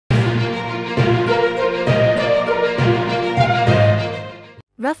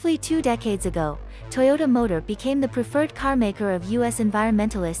Roughly 2 decades ago, Toyota Motor became the preferred car maker of U.S.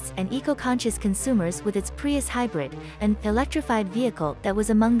 environmentalists and eco-conscious consumers with its Prius hybrid, an electrified vehicle that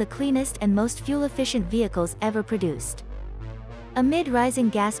was among the cleanest and most fuel-efficient vehicles ever produced. Amid rising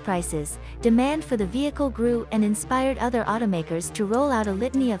gas prices, demand for the vehicle grew and inspired other automakers to roll out a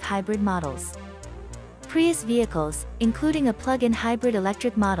litany of hybrid models. Prius vehicles, including a plug-in hybrid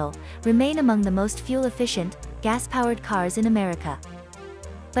electric model, remain among the most fuel-efficient, gas-powered cars in America.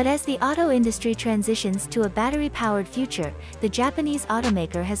 But as the auto industry transitions to a battery-powered future, the Japanese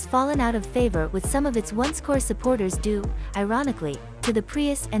automaker has fallen out of favor with some of its once core supporters due, ironically, to the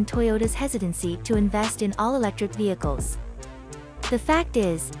Prius and Toyota's hesitancy to invest in all-electric vehicles. The fact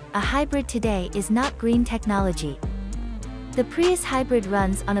is, a hybrid today is not green technology. The Prius hybrid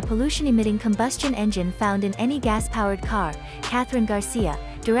runs on a pollution-emitting combustion engine found in any gas-powered car, Catherine Garcia,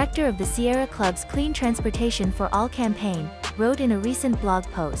 director of the Sierra Club's Clean Transportation for All campaign, wrote in a recent blog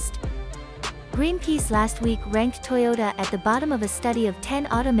post. Greenpeace last week ranked Toyota at the bottom of a study of 10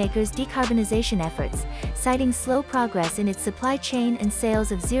 automakers' decarbonization efforts, citing slow progress in its supply chain and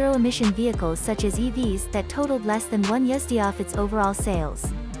sales of zero-emission vehicles such as EVs that totaled less than 1 USD off its overall sales.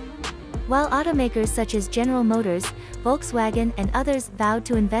 While automakers such as General Motors, Volkswagen and others vowed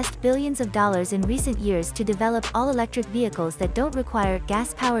to invest billions of dollars in recent years to develop all-electric vehicles that don't require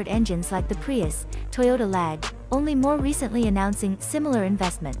gas-powered engines like the Prius, Toyota lagged, only more recently announcing similar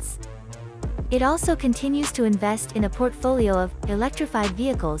investments. It also continues to invest in a portfolio of electrified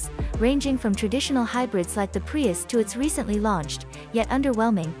vehicles, ranging from traditional hybrids like the Prius to its recently launched, yet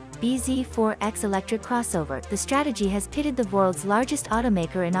underwhelming, bZ4X electric crossover. The strategy has pitted the world's largest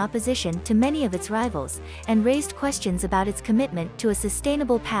automaker in opposition to many of its rivals, and raised questions about its commitment to a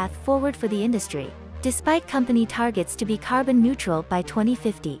sustainable path forward for the industry, despite company targets to be carbon neutral by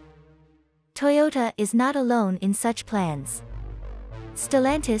 2050. Toyota is not alone in such plans.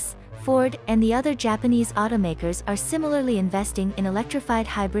 Stellantis, Ford, and the other Japanese automakers are similarly investing in electrified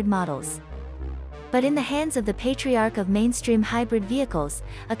hybrid models. But in the hands of the patriarch of mainstream hybrid vehicles,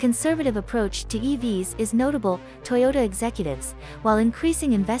 a conservative approach to EVs is notable. Toyota executives, while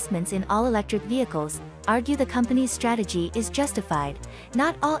increasing investments in all-electric vehicles, argue the company's strategy is justified.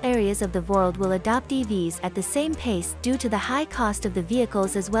 Not all areas of the world will adopt EVs at the same pace due to the high cost of the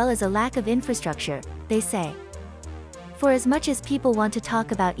vehicles as well as a lack of infrastructure, they say. For as much as people want to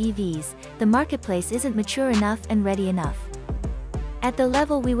talk about EVs, the marketplace isn't mature enough and ready enough. At the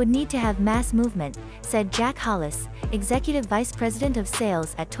level we would need to have mass movement, said Jack Hollis, Executive Vice President of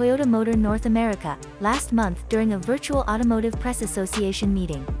Sales at Toyota Motor North America, last month during a virtual Automotive Press Association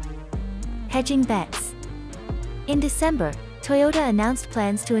meeting. Hedging bets. In December, Toyota announced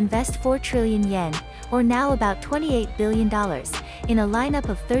plans to invest 4 trillion yen, or now about $28 billion, in a lineup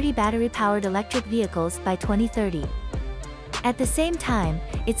of 30 battery-powered electric vehicles by 2030. At the same time,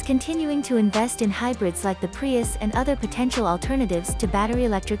 it's continuing to invest in hybrids like the Prius and other potential alternatives to battery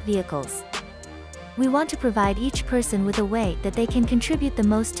electric vehicles. We want to provide each person with a way that they can contribute the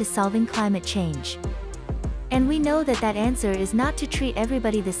most to solving climate change. And we know that that answer is not to treat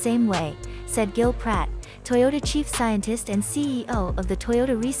everybody the same way, said Gil Pratt, Toyota Chief Scientist and CEO of the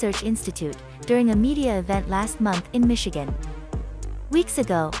Toyota Research Institute, during a media event last month in Michigan. Weeks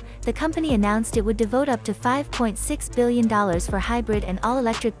ago, the company announced it would devote up to $5.6 billion for hybrid and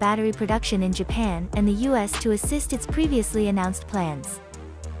all-electric battery production in Japan and the US to assist its previously announced plans.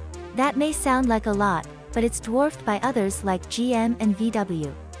 That may sound like a lot, but it's dwarfed by others like GM and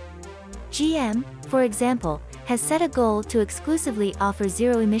VW. GM, for example, has set a goal to exclusively offer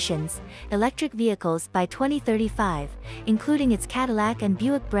zero-emissions, electric vehicles by 2035, including its Cadillac and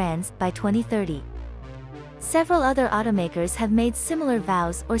Buick brands by 2030. Several other automakers have made similar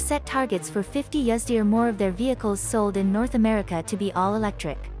vows or set targets for 50 USD or more of their vehicles sold in North America to be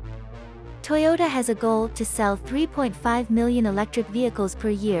all-electric. Toyota has a goal to sell 3.5 million electric vehicles per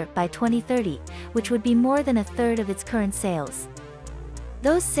year by 2030, which would be more than a third of its current sales.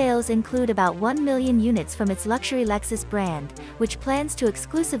 Those sales include about 1 million units from its luxury Lexus brand, which plans to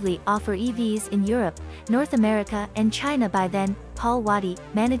exclusively offer EVs in Europe, North America, and China by then. Paul Waddy,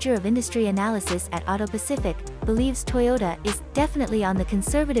 manager of industry analysis at Auto Pacific, believes Toyota is definitely on the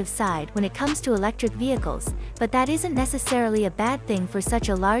conservative side when it comes to electric vehicles, but that isn't necessarily a bad thing for such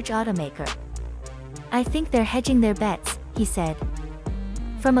a large automaker. I think they're hedging their bets, he said.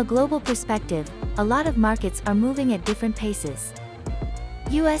 From a global perspective, a lot of markets are moving at different paces.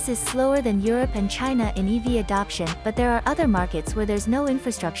 US is slower than Europe and China in EV adoption, but there are other markets where there's no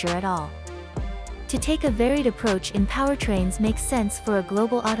infrastructure at all. To take a varied approach in powertrains makes sense for a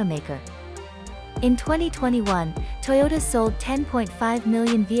global automaker. In 2021, Toyota sold 10.5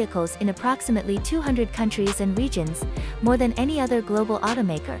 million vehicles in approximately 200 countries and regions, more than any other global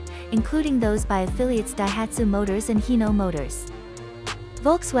automaker, including those by affiliates Daihatsu Motors and Hino Motors.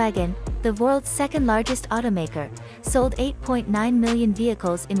 Volkswagen, the world's second-largest automaker, sold 8.9 million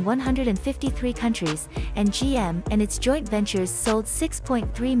vehicles in 153 countries, and GM and its joint ventures sold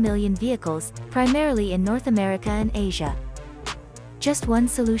 6.3 million vehicles, primarily in North America and Asia. Just one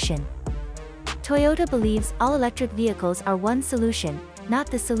solution. Toyota believes all-electric vehicles are one solution, not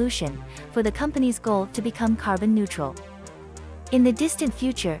the solution, for the company's goal to become carbon neutral. In the distant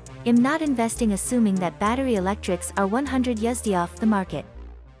future, I'm not investing assuming that battery electrics are 100 years off the market.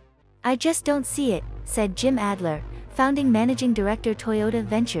 I just don't see it, said Jim Adler, founding managing director Toyota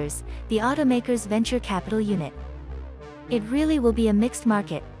Ventures, the automaker's venture capital unit. It really will be a mixed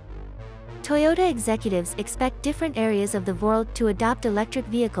market. Toyota executives expect different areas of the world to adopt electric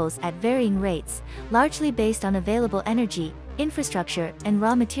vehicles at varying rates, largely based on available energy, infrastructure, and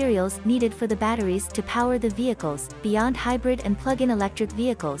raw materials needed for the batteries to power the vehicles. Beyond hybrid and plug-in electric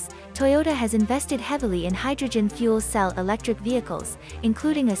vehicles, Toyota has invested heavily in hydrogen fuel cell electric vehicles,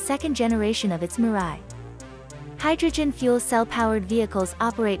 including a second generation of its Mirai. Hydrogen fuel cell-powered vehicles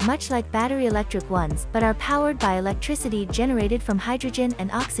operate much like battery electric ones but are powered by electricity generated from hydrogen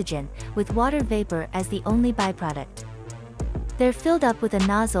and oxygen, with water vapor as the only byproduct. They're filled up with a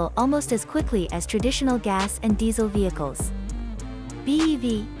nozzle almost as quickly as traditional gas and diesel vehicles.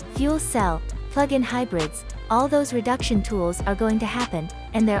 BEV, fuel cell, plug-in hybrids, all those reduction tools are going to happen,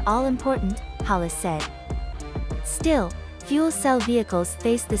 and they're all important, Hollis said. Still, fuel cell vehicles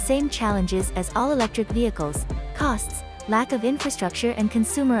face the same challenges as all-electric vehicles: costs, lack of infrastructure and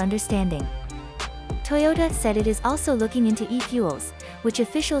consumer understanding. Toyota said it is also looking into e-fuels, which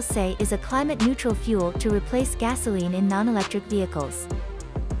officials say is a climate-neutral fuel to replace gasoline in non-electric vehicles.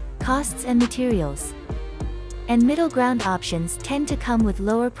 Costs and materials. And middle ground options tend to come with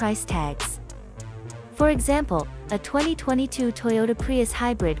lower price tags. For example, a 2022 Toyota Prius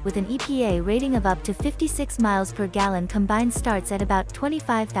hybrid with an EPA rating of up to 56 miles per gallon combined starts at about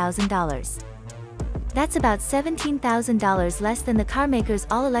 $25,000. That's about $17,000 less than the carmaker's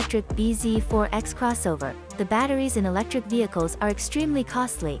all-electric bZ4X crossover. The batteries in electric vehicles are extremely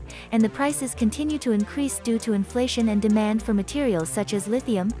costly, and the prices continue to increase due to inflation and demand for materials such as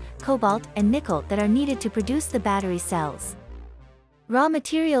lithium, cobalt, and nickel that are needed to produce the battery cells. Raw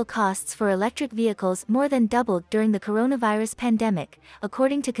material costs for electric vehicles more than doubled during the coronavirus pandemic,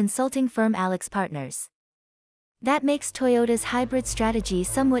 according to consulting firm AlixPartners. That makes Toyota's hybrid strategy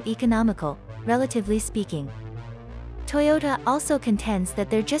somewhat economical, relatively speaking. Toyota also contends that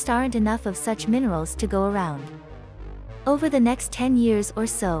there just aren't enough of such minerals to go around. Over the next 10 years or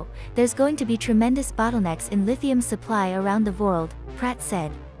so, there's going to be tremendous bottlenecks in lithium supply around the world, Pratt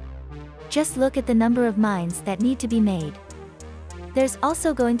said. Just look at the number of mines that need to be made. There's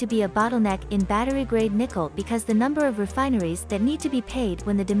also going to be a bottleneck in battery-grade nickel because the number of refineries that need to be paid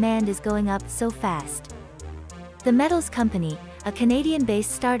when the demand is going up so fast. The Metals Company, a Canadian-based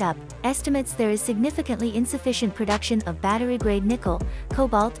startup, estimates there is significantly insufficient production of battery-grade nickel,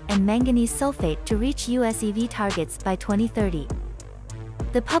 cobalt, and manganese sulfate to reach US EV targets by 2030.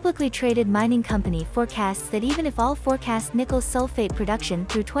 The publicly traded mining company forecasts that even if all forecast nickel sulfate production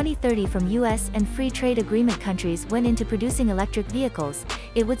through 2030 from US and free trade agreement countries went into producing electric vehicles,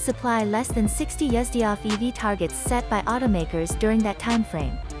 it would supply less than 60 USD off EV targets set by automakers during that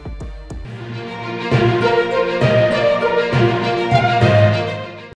timeframe.